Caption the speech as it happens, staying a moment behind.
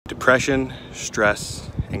Depression, stress,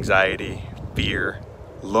 anxiety, fear,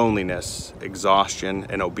 loneliness, exhaustion,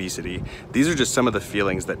 and obesity. These are just some of the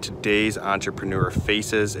feelings that today's entrepreneur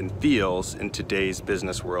faces and feels in today's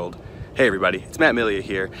business world. Hey everybody, it's Milia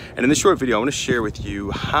here, and in this short video I want to share with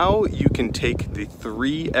you how you can take the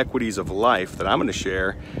 3 equities of life that I'm going to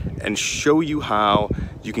share and show you how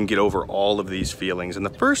you can get over all of these feelings. And the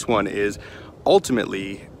first one is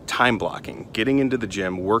ultimately time blocking, getting into the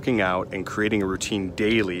gym, working out, and creating a routine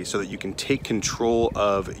daily so that you can take control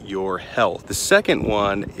of your health. The second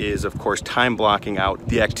one is, of course, time blocking out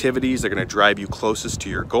the activities that are going to drive you closest to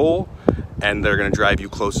your goal, and they're going to drive you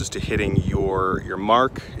closest to hitting your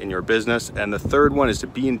mark in your business. And the third one is to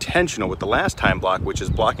be intentional with the last time block, which is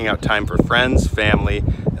blocking out time for friends, family,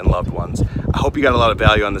 and loved ones. I hope you got a lot of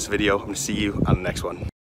value on this video. I'm going to see you on the next one.